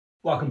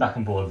Welcome back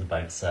on board the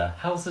boat, sir.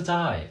 How was the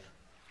dive?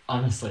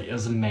 Honestly, it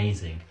was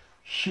amazing.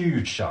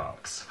 Huge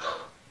sharks.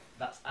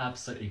 That's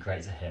absolutely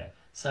great to hear.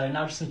 So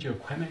now I just need your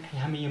equipment. Can you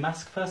hand me your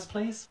mask first,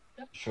 please?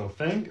 Yep, sure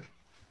thing.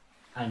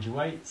 And your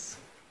weights.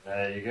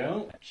 There you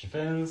go. Extra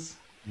fins.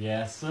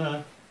 Yes,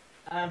 sir.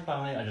 And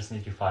finally, I just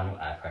need your final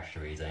air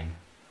pressure reading.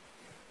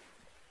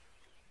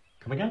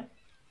 Come again?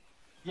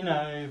 You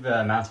know,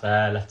 the amount of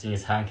air left in your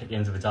tank at the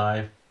end of a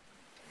dive.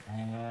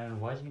 And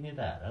why do you need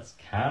that? That's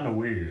kind of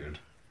weird.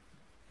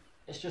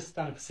 It's just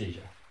standard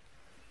procedure.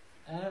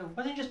 Why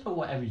don't you just put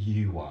whatever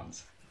you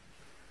want?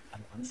 I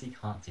honestly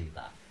can't do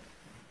that.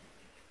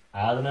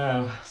 I don't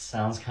know,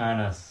 sounds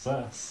kinda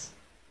sus.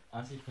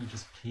 Honestly, can you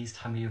just please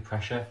tell me your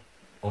pressure?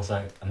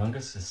 Also, Among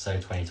Us is so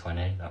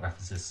 2020, that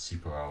reference is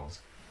super old.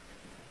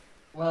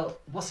 Well,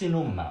 what's your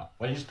normal amount?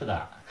 Why don't you just put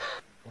that?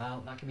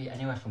 Well, that can be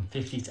anywhere from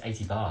 50 to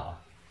 80 bar.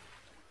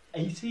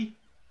 80?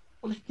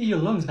 What are your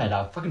lungs made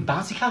out of? Fucking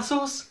bouncy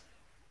castles?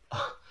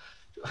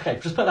 Okay,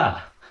 just put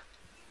that.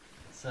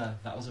 Sir,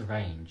 that was a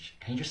range.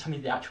 Can you just tell me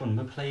the actual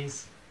number,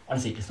 please?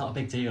 Honestly, it's not a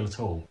big deal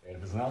at all.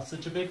 If it's not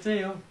such a big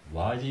deal,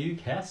 why do you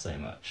care so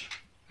much?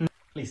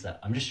 Please, sir,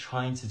 I'm just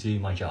trying to do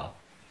my job.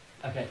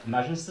 Okay,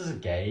 imagine this is a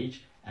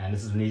gauge, and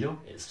this is a needle.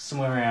 It's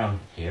somewhere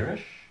around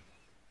here-ish.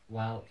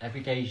 Well,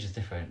 every gauge is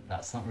different.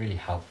 That's not really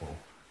helpful.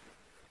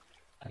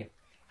 Okay,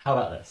 how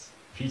about this?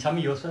 If you tell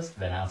me yours first,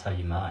 then I'll tell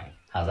you mine.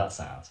 How's that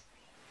sound?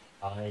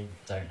 I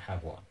don't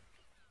have one.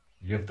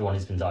 You're the one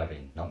who's been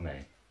diving, not me.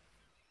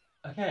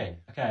 Okay,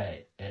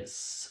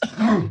 it's...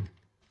 Come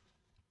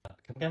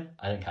again?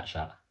 I didn't catch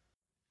that.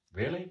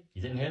 Really?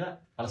 You didn't hear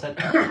that? I said...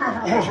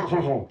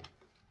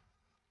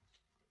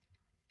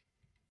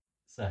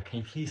 Sir, can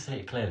you please say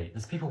it clearly?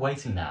 There's people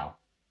waiting now.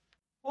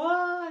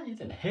 What? You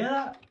didn't hear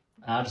that?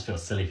 I just feel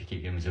silly if you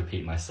keep getting me to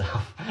repeat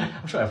myself.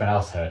 I'm sure everyone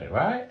else heard it,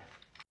 right?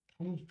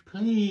 Can you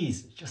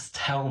please just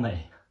tell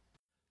me?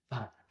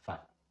 Fine.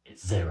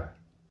 It's 0.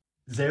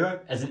 0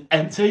 as in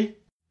empty?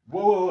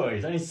 Whoa,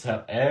 you don't need to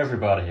tell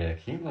everybody here.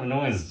 Keep the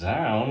noise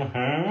down,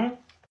 huh?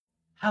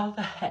 How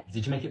the heck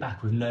did you make it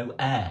back with no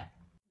air?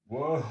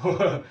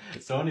 Whoa,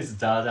 someone needs to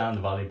dial down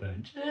the volley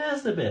burn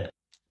just a bit.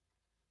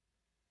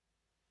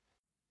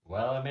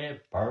 Well, I may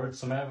have borrowed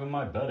some air from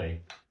my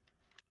buddy.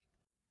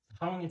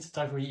 How long into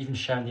dive were you even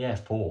sharing the air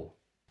for?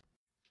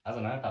 I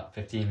don't know, about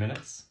 15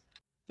 minutes.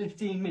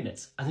 15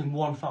 minutes, as in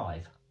 1-5.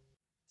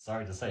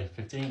 Sorry to say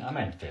 15, I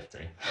meant 50.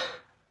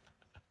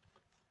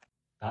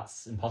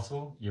 That's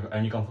impossible. You've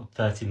only gone for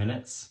 30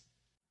 minutes.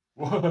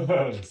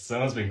 Whoa,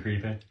 someone's been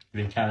creeping.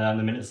 You've been counting down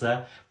the minutes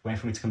there, waiting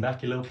for me to come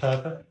back, you little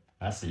pervert.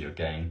 I see your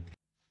game.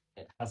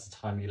 It has the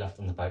time you left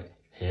on the boat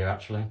here,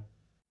 actually.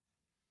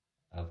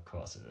 Of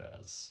course it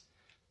does.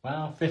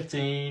 Well,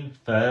 15,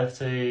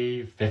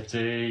 30,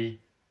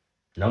 50,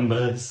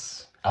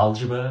 numbers,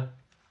 algebra.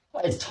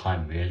 What is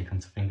time really, come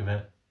to think of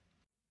it?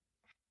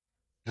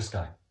 Just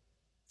go.